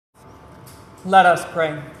Let us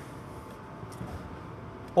pray.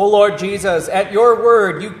 O Lord Jesus, at your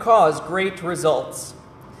word you cause great results.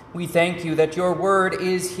 We thank you that your word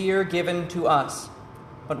is here given to us.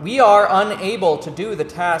 But we are unable to do the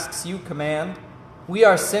tasks you command. We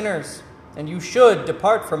are sinners, and you should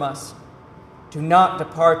depart from us. Do not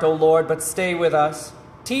depart, O Lord, but stay with us.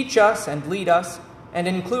 Teach us and lead us, and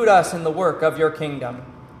include us in the work of your kingdom.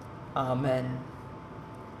 Amen.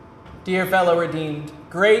 Dear fellow redeemed,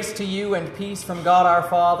 grace to you and peace from God our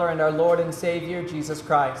Father and our Lord and Savior, Jesus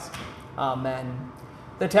Christ. Amen.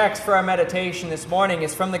 The text for our meditation this morning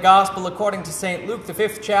is from the Gospel according to St. Luke, the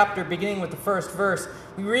 5th chapter, beginning with the first verse.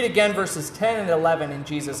 We read again verses 10 and 11 in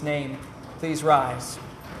Jesus' name. Please rise.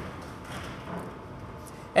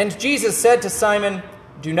 And Jesus said to Simon,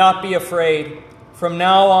 "Do not be afraid. From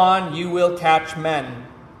now on you will catch men."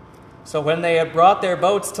 So when they had brought their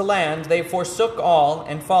boats to land, they forsook all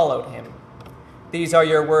and followed him. These are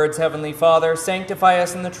your words, Heavenly Father. Sanctify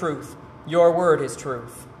us in the truth. Your word is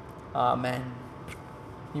truth. Amen.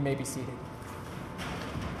 You may be seated.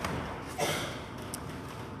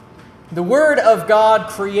 The Word of God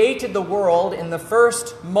created the world in the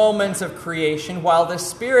first moments of creation, while the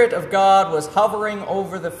Spirit of God was hovering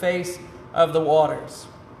over the face of the waters.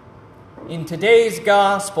 In today's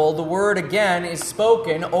gospel, the word again is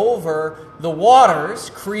spoken over the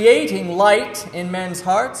waters, creating light in men's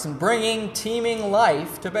hearts and bringing teeming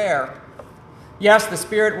life to bear. Yes, the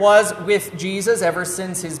Spirit was with Jesus ever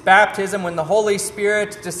since his baptism, when the Holy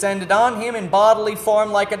Spirit descended on him in bodily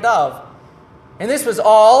form like a dove. And this was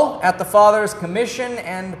all at the Father's commission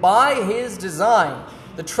and by his design.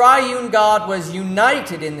 The triune God was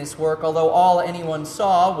united in this work, although all anyone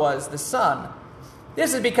saw was the Son.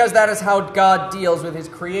 This is because that is how God deals with his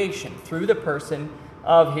creation, through the person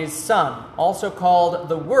of his Son, also called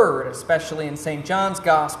the Word, especially in St. John's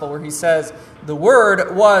Gospel, where he says, "The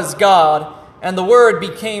Word was God, and the Word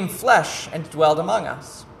became flesh and dwelt among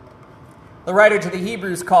us." The writer to the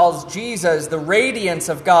Hebrews calls Jesus the radiance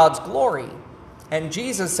of God's glory. And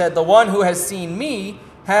Jesus said, "The one who has seen me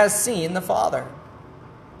has seen the Father."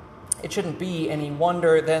 It shouldn't be any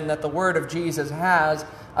wonder then that the word of Jesus has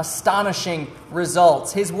astonishing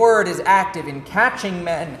results. His word is active in catching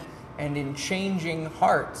men and in changing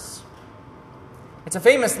hearts. It's a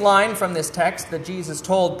famous line from this text that Jesus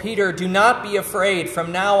told Peter, "Do not be afraid.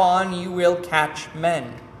 From now on you will catch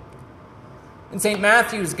men." In St.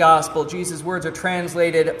 Matthew's Gospel, Jesus' words are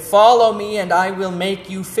translated, "Follow me and I will make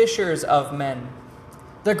you fishers of men."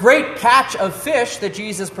 The great catch of fish that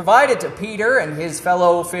Jesus provided to Peter and his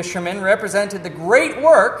fellow fishermen represented the great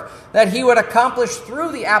work that he would accomplish through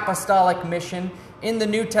the apostolic mission in the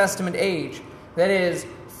New Testament age. That is,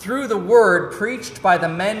 through the word preached by the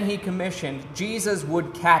men he commissioned, Jesus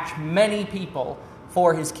would catch many people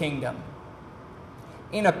for his kingdom.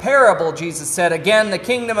 In a parable, Jesus said, "Again, the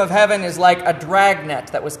kingdom of heaven is like a dragnet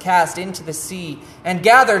that was cast into the sea and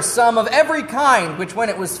gathered some of every kind, which when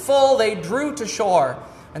it was full they drew to shore.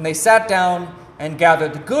 And they sat down and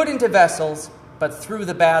gathered the good into vessels, but threw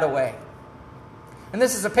the bad away." And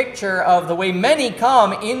this is a picture of the way many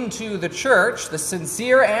come into the church, the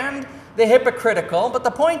sincere and the hypocritical. But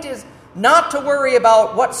the point is not to worry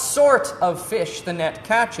about what sort of fish the net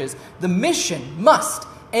catches. The mission must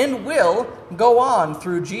and will go on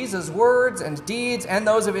through Jesus' words and deeds and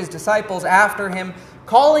those of his disciples after him,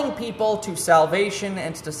 calling people to salvation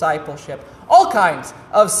and discipleship. All kinds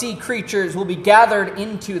of sea creatures will be gathered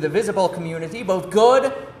into the visible community, both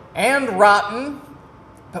good and rotten.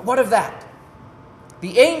 But what of that?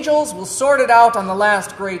 The angels will sort it out on the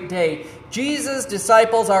last great day. Jesus'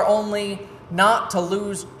 disciples are only not to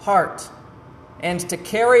lose heart and to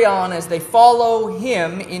carry on as they follow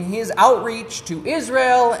him in his outreach to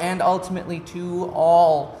Israel and ultimately to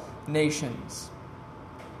all nations.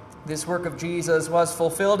 This work of Jesus was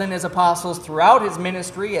fulfilled in his apostles throughout his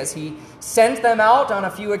ministry as he sent them out on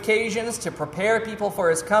a few occasions to prepare people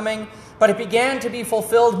for his coming, but it began to be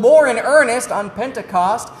fulfilled more in earnest on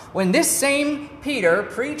Pentecost when this same Peter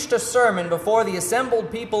preached a sermon before the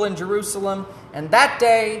assembled people in Jerusalem, and that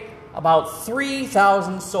day about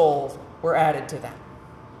 3,000 souls were added to that.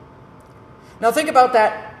 Now think about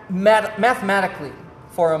that mathematically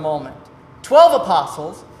for a moment. 12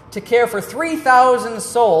 apostles to care for 3,000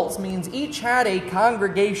 souls means each had a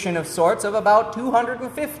congregation of sorts of about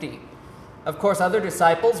 250. Of course, other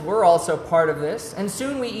disciples were also part of this, and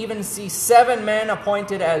soon we even see 7 men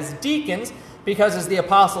appointed as deacons, because as the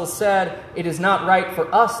apostles said, it is not right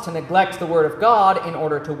for us to neglect the word of God in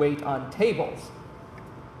order to wait on tables.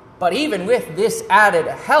 But even with this added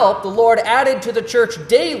help, the Lord added to the church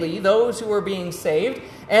daily those who were being saved,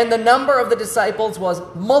 and the number of the disciples was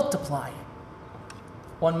multiplying.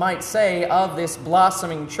 one might say, of this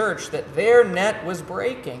blossoming church that their net was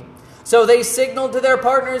breaking. So they signaled to their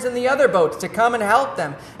partners in the other boats to come and help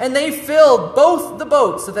them, and they filled both the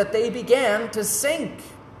boats so that they began to sink.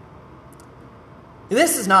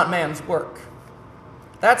 This is not man's work.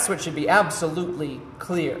 That's what should be absolutely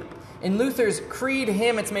clear. In Luther's Creed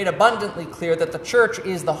hymn, it's made abundantly clear that the church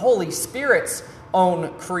is the Holy Spirit's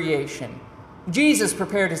own creation. Jesus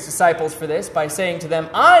prepared his disciples for this by saying to them,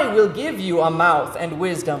 "I will give you a mouth and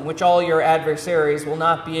wisdom, which all your adversaries will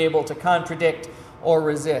not be able to contradict or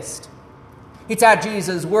resist." It's at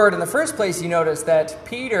Jesus' word in the first place you notice that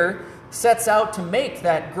Peter sets out to make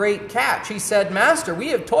that great catch. He said, "Master, we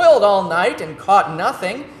have toiled all night and caught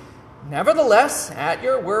nothing. Nevertheless, at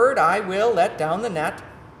your word, I will let down the net."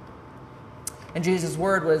 And Jesus'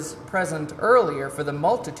 word was present earlier, for the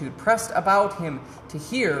multitude pressed about him to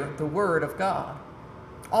hear the word of God.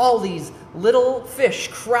 All these little fish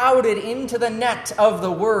crowded into the net of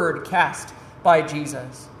the word cast by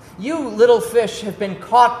Jesus. You little fish have been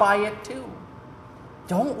caught by it too.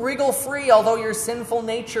 Don't wriggle free, although your sinful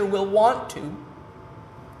nature will want to.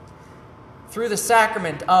 Through the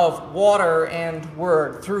sacrament of water and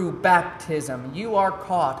word, through baptism, you are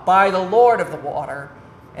caught by the Lord of the water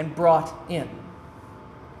and brought in.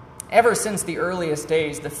 Ever since the earliest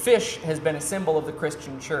days, the fish has been a symbol of the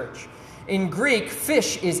Christian church. In Greek,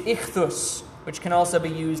 fish is ichthus, which can also be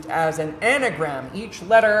used as an anagram, each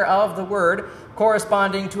letter of the word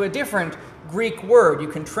corresponding to a different Greek word. You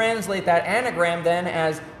can translate that anagram then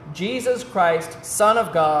as Jesus Christ, Son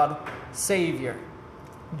of God, Savior.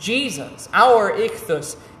 Jesus, our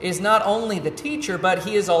ichthus, is not only the teacher, but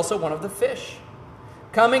he is also one of the fish,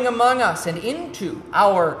 coming among us and into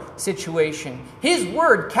our situation. His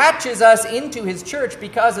word catches us into his church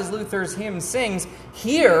because, as Luther's hymn sings,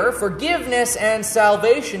 here forgiveness and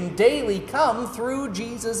salvation daily come through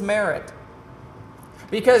Jesus' merit.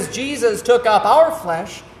 Because Jesus took up our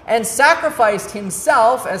flesh and sacrificed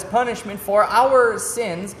himself as punishment for our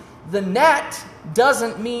sins, the net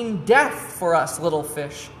doesn't mean death for us little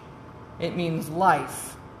fish. It means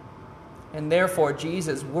life. And therefore,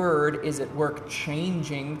 Jesus' word is at work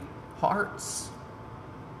changing hearts.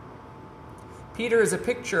 Peter is a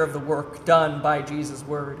picture of the work done by Jesus'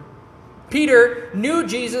 word. Peter knew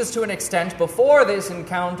Jesus to an extent before this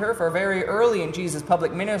encounter, for very early in Jesus'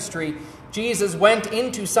 public ministry, Jesus went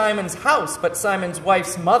into Simon's house, but Simon's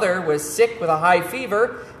wife's mother was sick with a high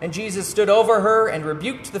fever, and Jesus stood over her and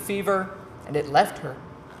rebuked the fever, and it left her.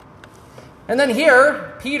 And then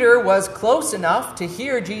here, Peter was close enough to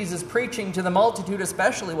hear Jesus preaching to the multitude,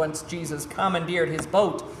 especially once Jesus commandeered his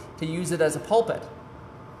boat to use it as a pulpit.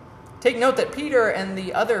 Take note that Peter and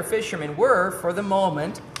the other fishermen were, for the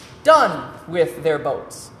moment, done with their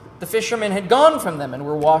boats. The fishermen had gone from them and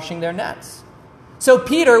were washing their nets. So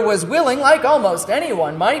Peter was willing, like almost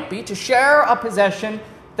anyone might be, to share a possession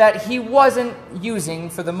that he wasn't using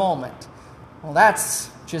for the moment. Well, that's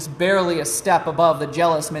just barely a step above the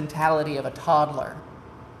jealous mentality of a toddler.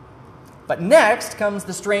 But next comes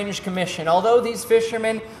the strange commission. Although these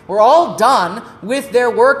fishermen were all done with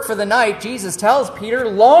their work for the night, Jesus tells Peter,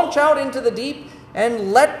 "Launch out into the deep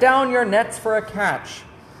and let down your nets for a catch."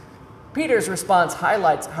 Peter's response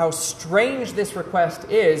highlights how strange this request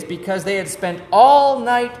is, because they had spent all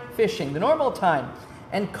night fishing, the normal time,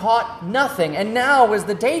 and caught nothing. And now was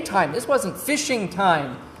the daytime. This wasn't fishing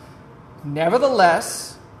time.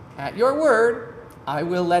 "Nevertheless, at your word, I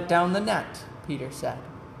will let down the net," Peter said.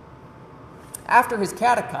 After his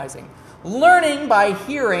catechizing, learning by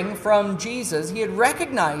hearing from Jesus, he had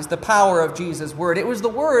recognized the power of Jesus' word. It was the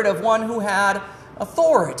word of one who had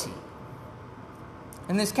authority.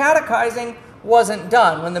 And this catechizing wasn't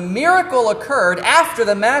done. When the miracle occurred after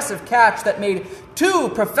the massive catch that made 2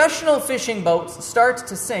 professional fishing boats start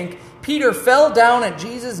to sink, Peter fell down at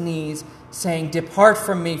Jesus' knees, saying, "Depart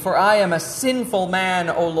from me, for I am a sinful man,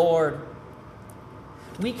 O Lord."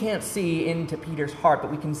 We can't see into Peter's heart,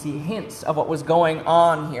 but we can see hints of what was going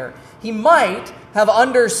on here. He might have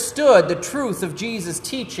understood the truth of Jesus'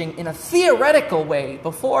 teaching in a theoretical way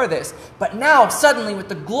before this, but now, suddenly, with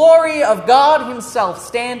the glory of God himself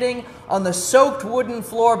standing on the soaked wooden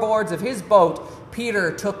floorboards of his boat,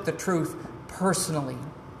 Peter took the truth personally.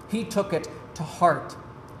 He took it to heart.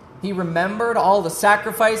 He remembered all the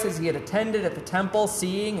sacrifices he had attended at the temple,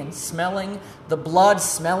 seeing and smelling the blood,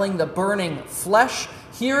 smelling the burning flesh,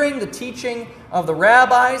 hearing the teaching of the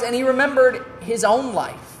rabbis, and he remembered his own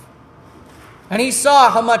life. And he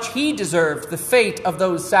saw how much he deserved the fate of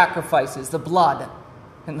those sacrifices, the blood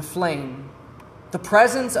and the flame. The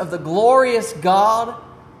presence of the glorious God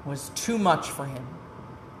was too much for him.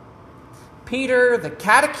 Peter, the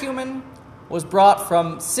catechumen, was brought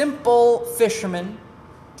from simple fishermen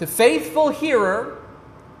to faithful hearer,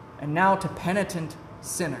 and now to penitent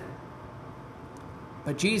sinner.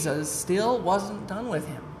 But Jesus still wasn't done with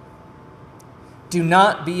him. Do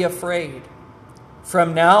not be afraid.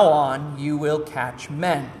 From now on you will catch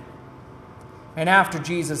men. And after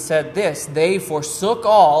Jesus said this, they forsook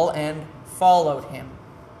all and followed him.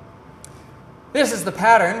 This is the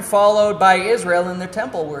pattern followed by Israel in their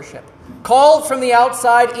temple worship. Called from the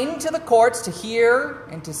outside into the courts to hear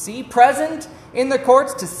and to see, present in the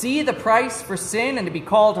courts to see the price for sin and to be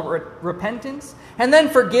called to repentance, and then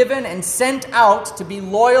forgiven and sent out to be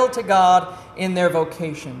loyal to God in their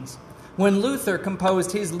vocations. When Luther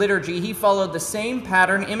composed his liturgy, he followed the same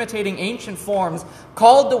pattern, imitating ancient forms,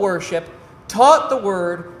 called to worship, taught the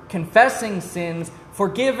word, confessing sins,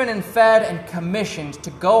 forgiven and fed and commissioned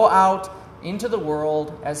to go out into the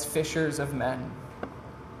world as fishers of men.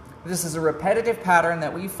 This is a repetitive pattern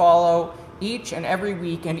that we follow each and every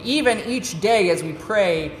week, and even each day as we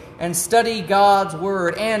pray and study God's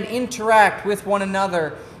word and interact with one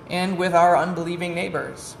another and with our unbelieving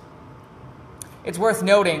neighbors. It's worth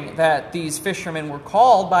noting that these fishermen were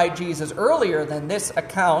called by Jesus earlier than this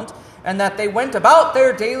account, and that they went about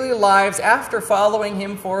their daily lives after following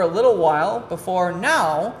him for a little while, before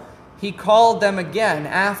now he called them again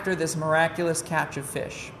after this miraculous catch of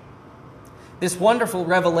fish. This wonderful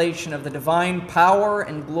revelation of the divine power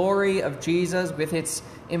and glory of Jesus, with its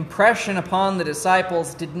impression upon the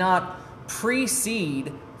disciples, did not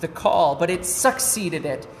precede the call, but it succeeded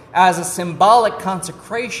it as a symbolic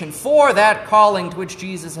consecration for that calling to which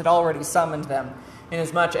Jesus had already summoned them,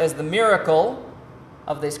 inasmuch as the miracle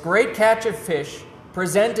of this great catch of fish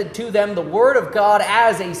presented to them the Word of God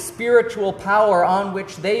as a spiritual power on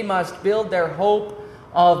which they must build their hope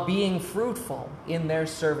of being fruitful in their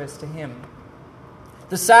service to Him.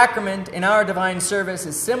 The sacrament in our divine service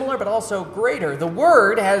is similar but also greater. The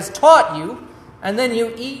Word has taught you, and then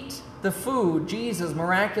you eat the food Jesus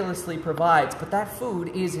miraculously provides. But that food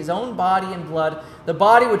is His own body and blood, the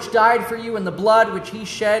body which died for you and the blood which He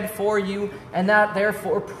shed for you, and that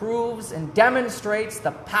therefore proves and demonstrates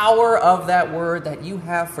the power of that Word that you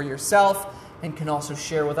have for yourself and can also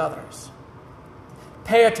share with others.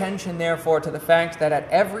 Pay attention, therefore, to the fact that at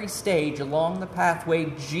every stage along the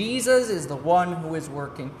pathway, Jesus is the one who is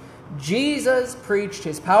working. Jesus preached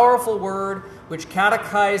His powerful word, which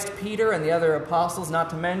catechized Peter and the other apostles, not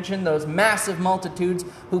to mention those massive multitudes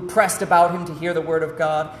who pressed about Him to hear the word of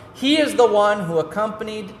God. He is the one who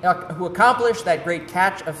accomplished that great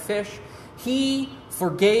catch of fish. He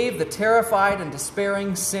forgave the terrified and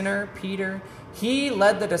despairing sinner, Peter. He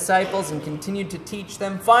led the disciples and continued to teach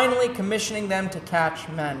them, finally commissioning them to catch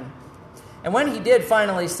men. And when He did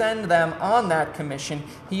finally send them on that commission,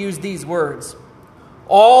 He used these words: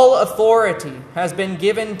 "All authority has been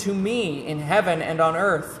given to me in heaven and on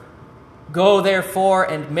earth. Go therefore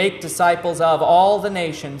and make disciples of all the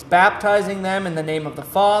nations, baptizing them in the name of the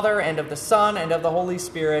Father and of the Son and of the Holy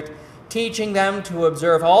Spirit, teaching them to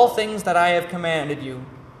observe all things that I have commanded you.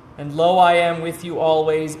 And lo, I am with you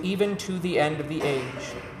always, even to the end of the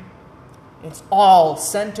age." It's all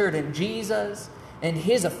centered in Jesus and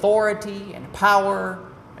His authority and power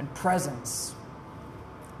and presence.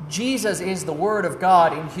 Jesus is the Word of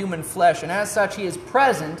God in human flesh, and as such He is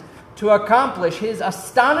present to accomplish His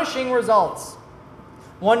astonishing results.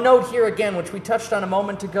 One note here again, which we touched on a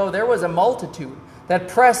moment ago: there was a multitude that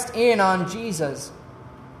pressed in on Jesus,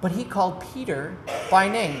 but He called Peter by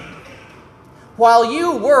name. While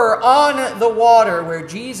you were on the water where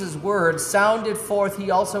Jesus' word sounded forth, He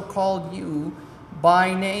also called you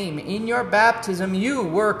by name. In your baptism, you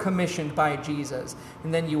were commissioned by Jesus.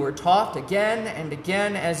 And then you were taught again and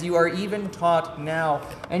again, as you are even taught now.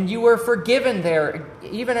 And you were forgiven there,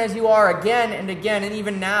 even as you are again and again, and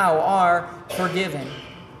even now are forgiven.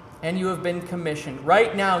 And you have been commissioned.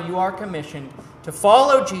 Right now, you are commissioned to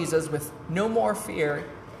follow Jesus with no more fear,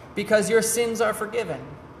 because your sins are forgiven.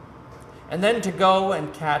 And then to go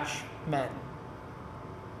and catch men.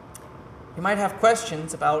 You might have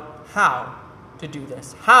questions about how to do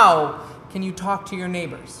this. How can you talk to your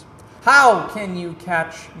neighbors? How can you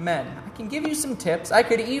catch men? I can give you some tips. I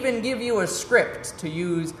could even give you a script to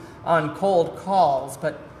use on cold calls.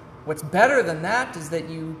 But what's better than that is that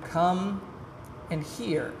you come and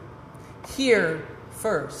hear. Hear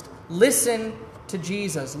first. Listen to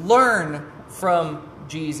Jesus. Learn from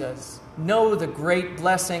Jesus. Know the great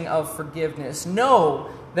blessing of forgiveness. Know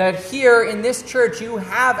that here in this church you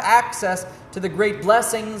have access to the great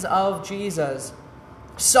blessings of Jesus,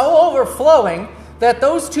 so overflowing that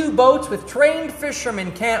those two boats with trained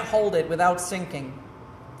fishermen can't hold it without sinking.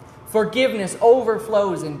 Forgiveness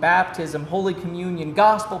overflows in baptism, Holy Communion,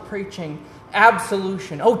 gospel preaching,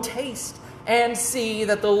 absolution. Oh, taste and see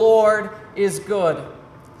that the Lord is good.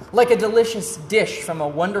 Like a delicious dish from a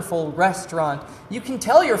wonderful restaurant, you can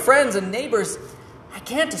tell your friends and neighbors, I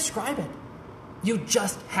can't describe it. You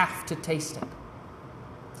just have to taste it.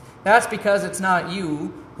 That's because it's not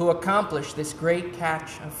you who accomplished this great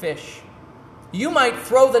catch of fish. You might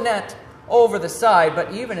throw the net over the side,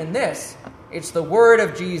 but even in this, it's the word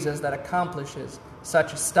of Jesus that accomplishes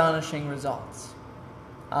such astonishing results.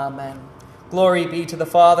 Amen. Glory be to the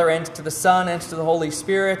Father, and to the Son, and to the Holy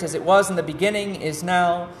Spirit, as it was in the beginning, is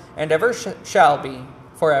now, and ever shall be,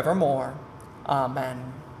 forevermore. Amen.